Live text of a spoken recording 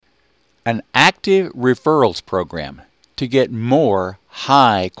An active referrals program to get more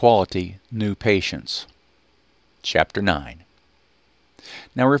high-quality new patients. Chapter 9.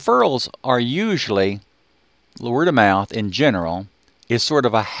 Now, referrals are usually, word of mouth in general, is sort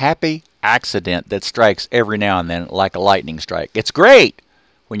of a happy accident that strikes every now and then like a lightning strike. It's great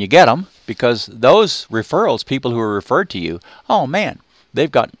when you get them because those referrals, people who are referred to you, oh man,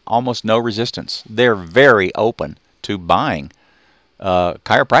 they've got almost no resistance. They're very open to buying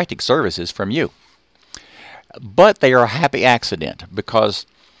chiropractic services from you. But they are a happy accident because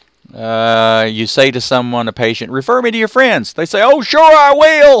you say to someone, a patient, refer me to your friends. They say, oh, sure, I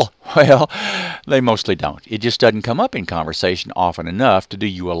will. Well, they mostly don't. It just doesn't come up in conversation often enough to do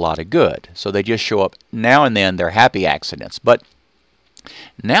you a lot of good. So they just show up now and then. They're happy accidents. But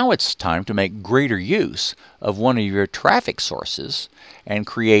now it's time to make greater use of one of your traffic sources and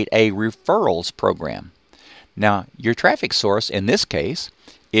create a referrals program. Now, your traffic source in this case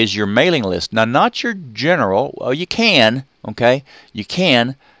is your mailing list. Now, not your general. Well, you can, okay? You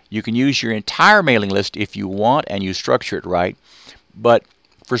can use your entire mailing list if you want and you structure it right. But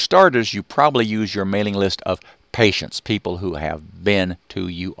for starters, you probably use your mailing list of patients, people who have been to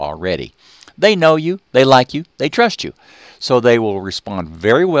you already. They know you, they like you, they trust you. So they will respond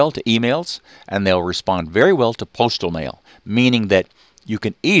very well to emails and they'll respond very well to postal mail, meaning that you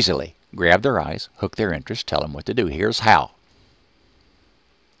can easily grab their eyes, hook their interest, tell them what to do. Here's how.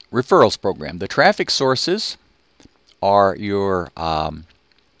 Referrals program. The traffic sources are your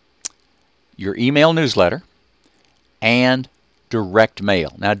email newsletter and direct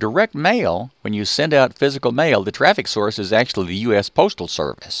mail. Now, direct mail, when you send out physical mail, the traffic source is actually the U.S. Postal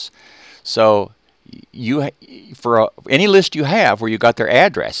Service. So for any list you have where you got their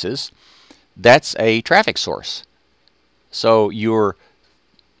addresses, that's a traffic source. So your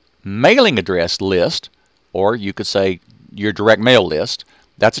mailing address list, or you could say your direct mail list,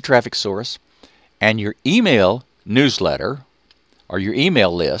 that's a traffic source. And your email newsletter, or your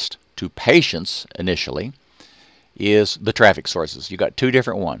email list to patients initially, is the traffic sources. You got two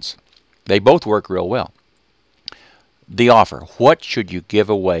different ones. They both work real well. The offer. What should you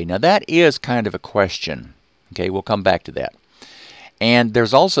give away? Now that is kind of a question. Okay, we'll come back to that. And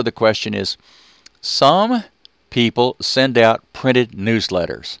there's also the question is, some people send out printed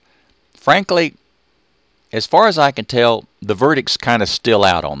newsletters. Frankly, as far as I can tell, the verdict's kind of still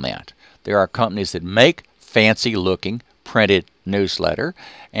out on that. There are companies that make fancy-looking printed newsletter,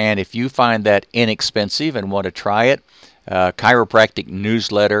 and if you find that inexpensive and want to try it, chiropractic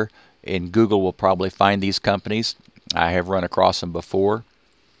newsletter in Google will probably find these companies. I have run across them before.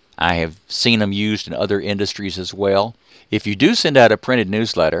 I have seen them used in other industries as well. If you do send out a printed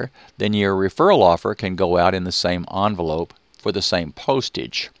newsletter, then your referral offer can go out in the same envelope for the same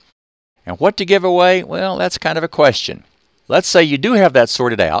postage. And what to give away? Well, that's kind of a question. Let's say you do have that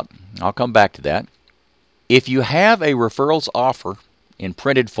sorted out. I'll come back to that. If you have a referrals offer in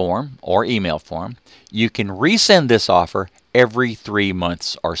printed form or email form, you can resend this offer every 3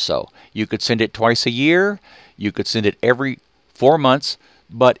 months or so. You could send it twice a year. You could send it every 4 months,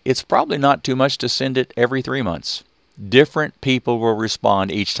 but it's probably not too much to send it every 3 months. Different people will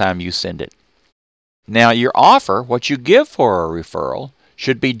respond each time you send it. Now, your offer, what you give for a referral,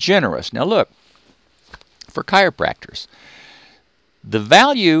 should be generous. Now look, for chiropractors, the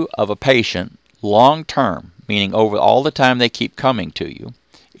value of a patient long term, meaning over all the time they keep coming to you,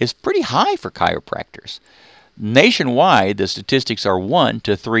 is pretty high for chiropractors. Nationwide, the statistics are $1,000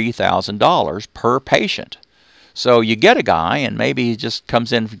 to $3,000 per patient. So you get a guy and maybe he just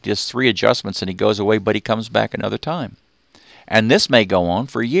comes in for just 3 adjustments and he goes away, but he comes back another time. And this may go on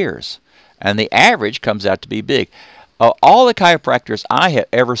for years. And the average comes out to be big. All the chiropractors I have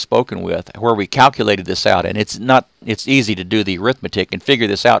ever spoken with where we calculated this out, and it's easy to do the arithmetic and figure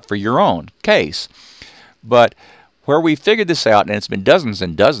this out for your own case, but where we figured this out, and it's been dozens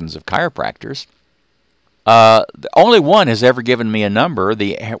and dozens of chiropractors, only one has ever given me a number.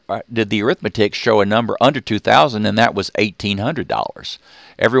 Did the arithmetic show a number under $2,000, and that was $1,800.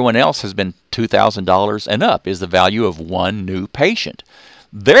 Everyone else has been $2,000 and up is the value of one new patient.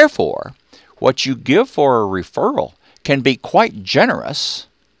 Therefore, what you give for a referral can be quite generous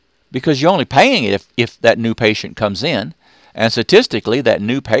because you're only paying it if that new patient comes in. And statistically, that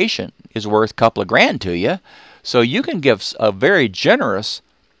new patient is worth a couple of grand to you. So you can give a very generous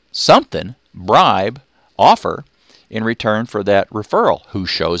bribe, offer in return for that referral who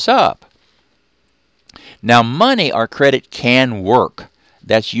shows up. Now, money or credit can work.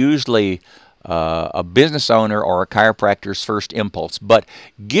 That's usually a business owner or a chiropractor's first impulse. But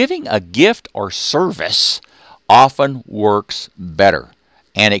giving a gift or service often works better.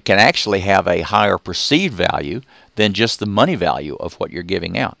 And it can actually have a higher perceived value than just the money value of what you're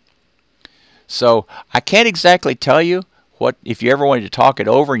giving out. So I can't exactly tell you what, if you ever wanted to talk it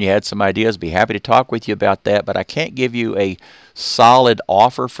over and you had some ideas, I'd be happy to talk with you about that, but I can't give you a solid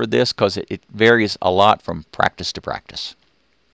offer for this because it varies a lot from practice to practice.